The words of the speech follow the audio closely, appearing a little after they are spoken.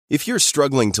If you're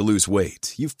struggling to lose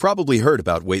weight, you've probably heard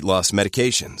about weight loss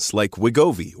medications like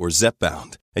Wegovy or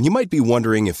Zepbound, and you might be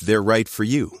wondering if they're right for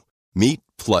you. Meet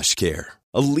PlushCare,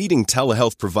 a leading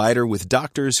telehealth provider with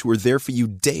doctors who are there for you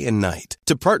day and night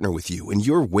to partner with you in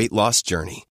your weight loss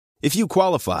journey. If you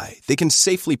qualify, they can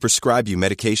safely prescribe you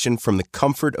medication from the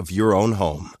comfort of your own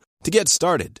home. To get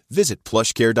started, visit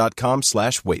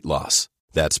plushcare.com/weightloss.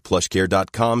 That's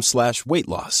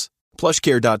plushcare.com/weightloss.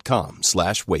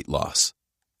 plushcare.com/weightloss.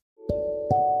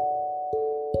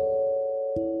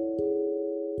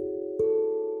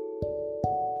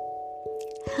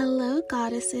 Hello,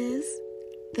 goddesses.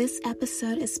 This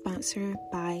episode is sponsored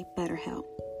by BetterHelp.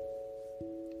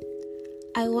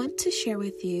 I want to share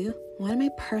with you one of my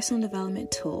personal development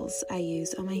tools I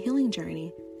use on my healing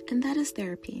journey, and that is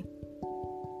therapy.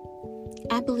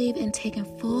 I believe in taking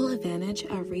full advantage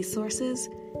of resources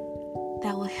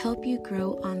that will help you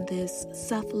grow on this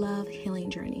self-love healing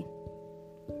journey.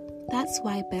 That's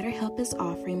why BetterHelp is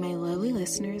offering my lovely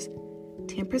listeners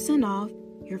 10% off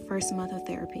your first month of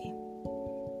therapy.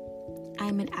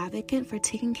 I'm an advocate for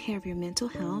taking care of your mental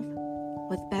health.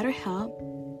 With BetterHelp,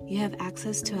 you have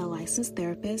access to a licensed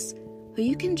therapist who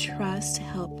you can trust to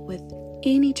help with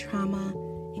any trauma,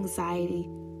 anxiety,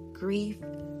 grief,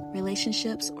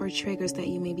 relationships, or triggers that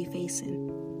you may be facing.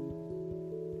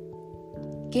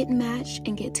 Get matched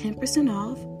and get 10%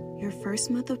 off your first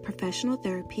month of professional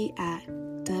therapy at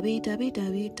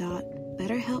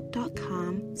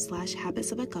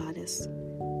www.betterhelp.com/habitsofagagoddess.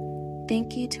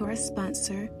 Thank you to our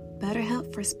sponsor,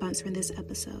 BetterHelp, for sponsoring this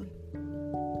episode.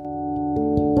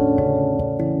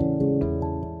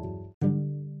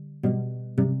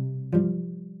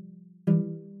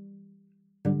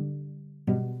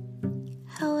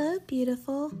 Hello,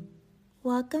 beautiful.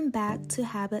 Welcome back to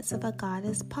Habits of a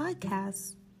Goddess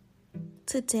podcast.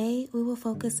 Today, we will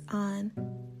focus on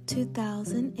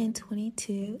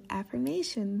 2022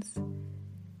 affirmations.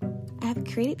 I have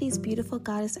created these beautiful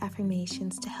goddess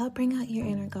affirmations to help bring out your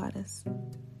inner goddess.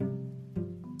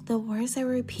 The words I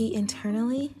will repeat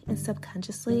internally and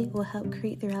subconsciously will help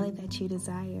create the reality that you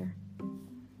desire.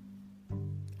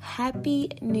 Happy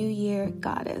New Year,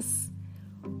 goddess.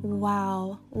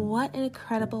 Wow, what an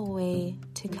incredible way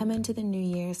to come into the new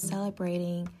year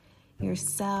celebrating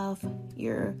yourself,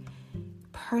 your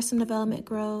personal development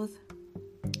growth,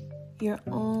 your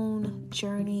own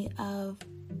journey of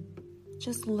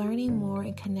just learning more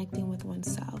and connecting with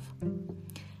oneself.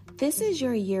 This is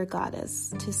your year,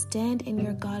 goddess, to stand in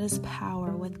your goddess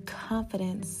power with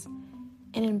confidence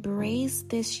and embrace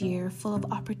this year full of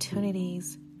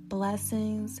opportunities,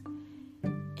 blessings,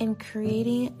 and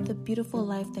creating the beautiful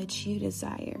life that you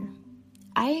desire.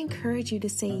 I encourage you to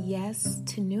say yes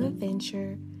to new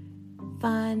adventure,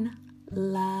 fun,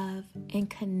 love, and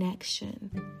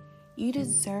connection. You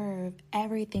deserve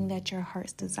everything that your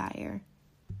hearts desire.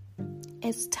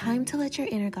 It's time to let your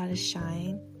inner goddess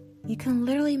shine. You can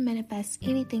literally manifest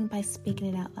anything by speaking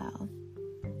it out loud.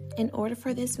 In order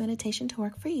for this meditation to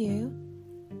work for you,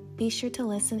 be sure to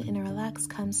listen in a relaxed,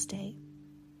 calm state.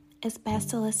 It's best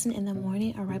to listen in the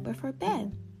morning or right before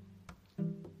bed.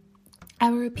 I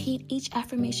will repeat each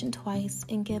affirmation twice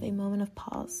and give a moment of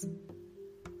pause.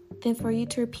 Then for you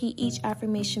to repeat each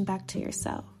affirmation back to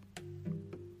yourself.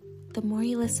 The more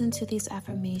you listen to these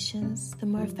affirmations, the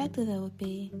more effective they will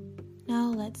be.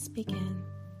 Now let's begin.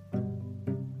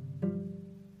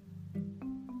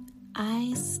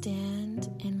 I stand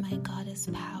in my goddess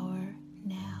power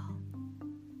now.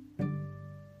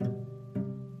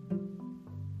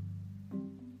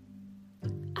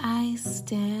 I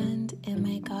stand in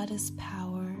my goddess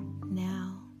power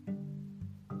now.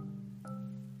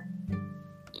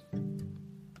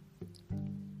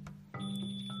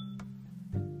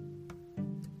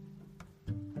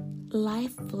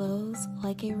 Life flows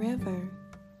like a river.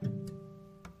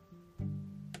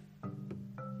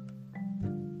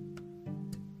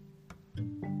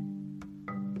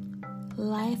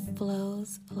 Life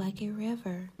flows like a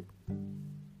river.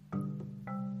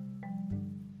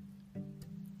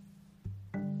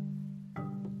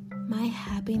 My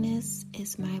happiness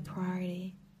is my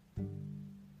priority.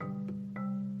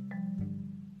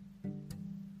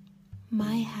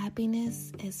 My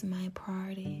happiness is my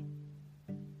priority.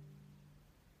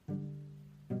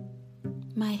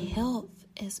 My health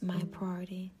is my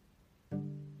priority.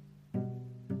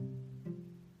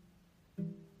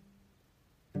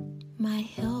 My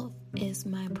health is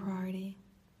my priority.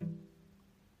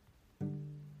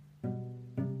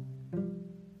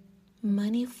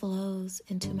 Money flows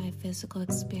into my physical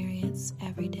experience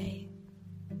every day.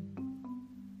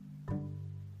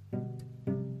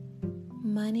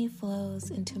 Money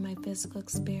flows into my physical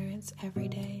experience every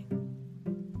day.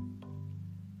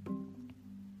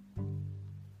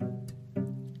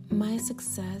 My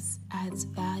success adds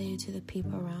value to the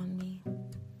people around me.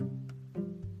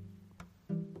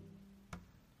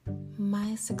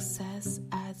 My success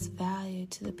adds value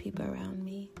to the people around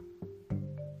me.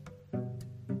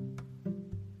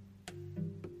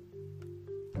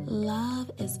 Love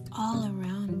is all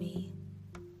around me.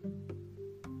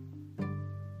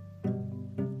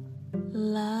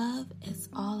 Love is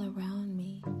all around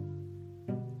me.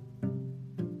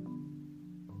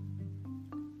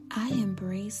 I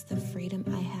embrace the freedom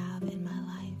I have in my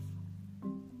life.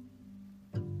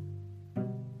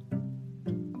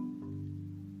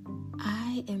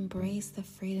 I embrace the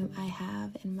freedom I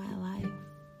have in my life.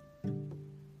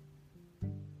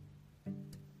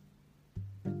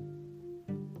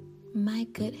 My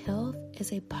good health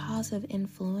is a positive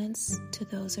influence to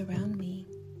those around me.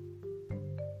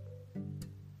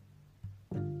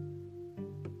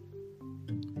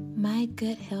 My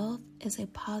good health is a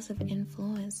positive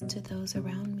influence to those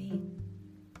around me.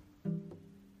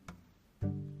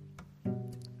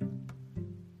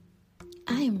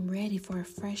 I am ready for a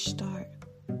fresh start.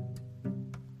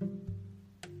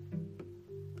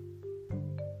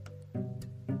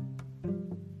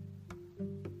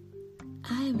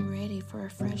 I am ready for a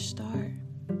fresh start.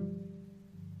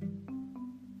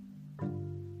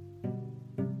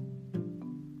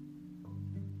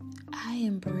 I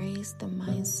embrace the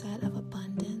mindset of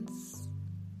abundance.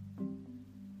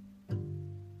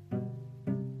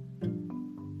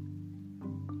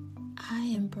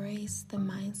 I embrace the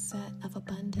mindset of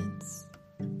abundance.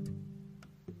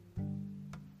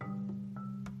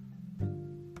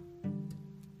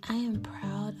 I am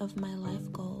proud of my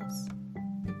life goals.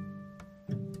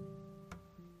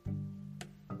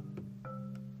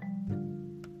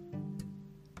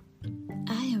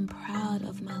 I am proud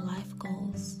of my life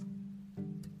goals.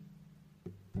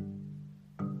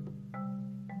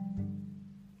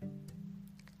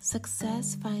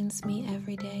 Success finds me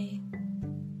every day.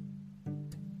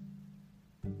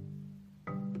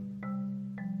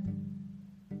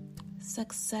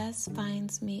 Success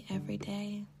finds me every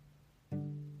day.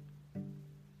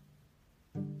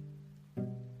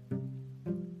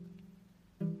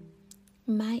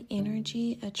 My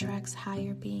energy attracts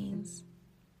higher beings.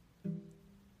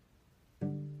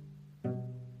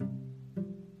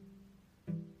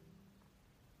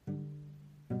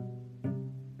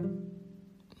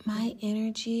 My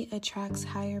energy attracts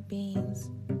higher beings.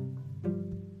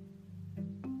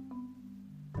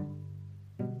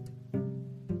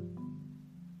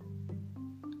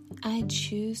 I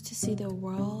choose to see the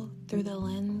world through the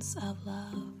lens of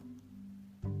love.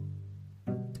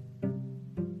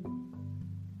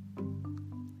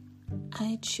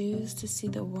 I choose to see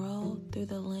the world through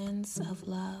the lens of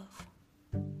love.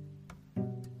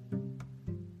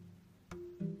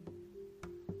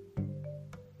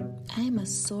 I am a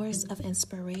source of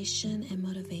inspiration and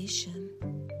motivation.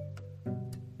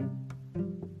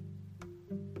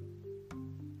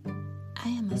 I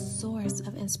am a source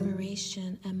of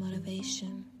inspiration and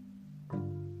motivation.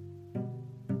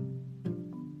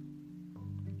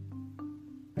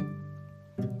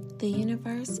 The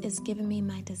universe is giving me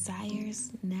my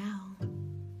desires now.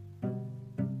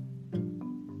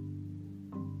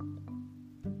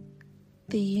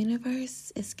 The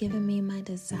universe is giving me my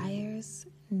desires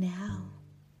now.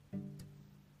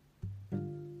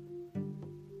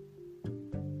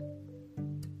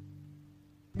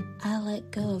 I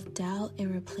let go of doubt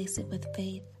and replace it with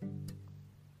faith.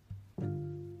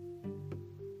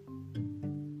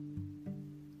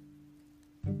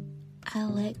 I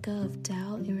let go of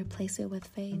doubt and replace it with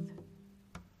faith.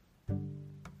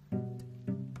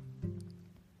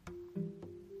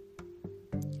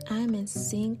 I'm in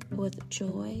sync with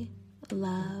joy,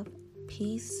 love,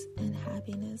 peace, and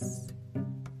happiness.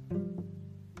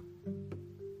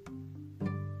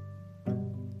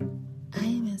 I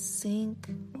am in sync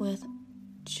with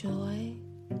joy,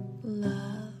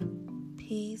 love,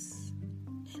 peace,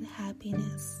 and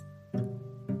happiness.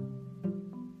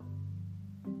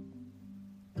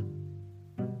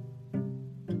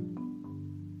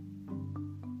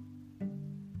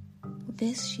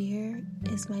 This year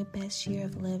is my best year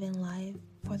of living life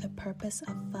for the purpose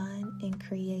of fun and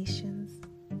creations.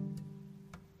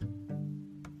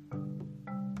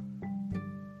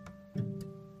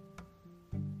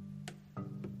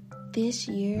 This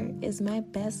year is my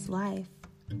best life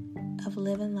of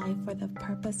living life for the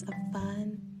purpose of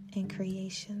fun and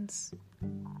creations.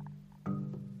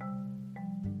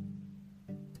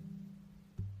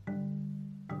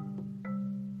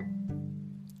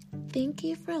 Thank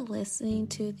you for listening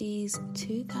to these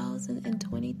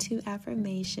 2022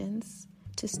 affirmations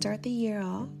to start the year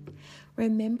off,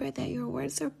 remember that your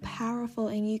words are powerful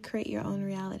and you create your own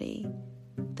reality.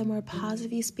 The more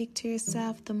positive you speak to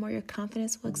yourself, the more your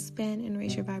confidence will expand and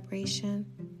raise your vibration.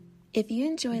 If you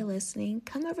enjoy listening,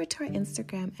 come over to our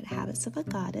Instagram at Habits of a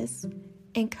Goddess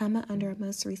and comment under our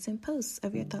most recent posts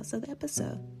of your thoughts of the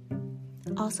episode.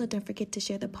 Also, don't forget to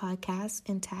share the podcast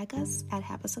and tag us at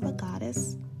Habits of a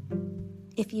Goddess.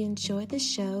 If you enjoyed the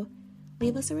show,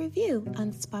 leave us a review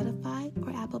on Spotify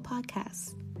or Apple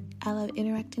Podcasts. I love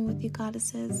interacting with you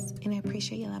goddesses, and I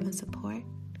appreciate your love and support.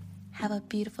 Have a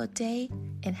beautiful day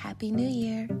and Happy New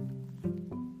Year.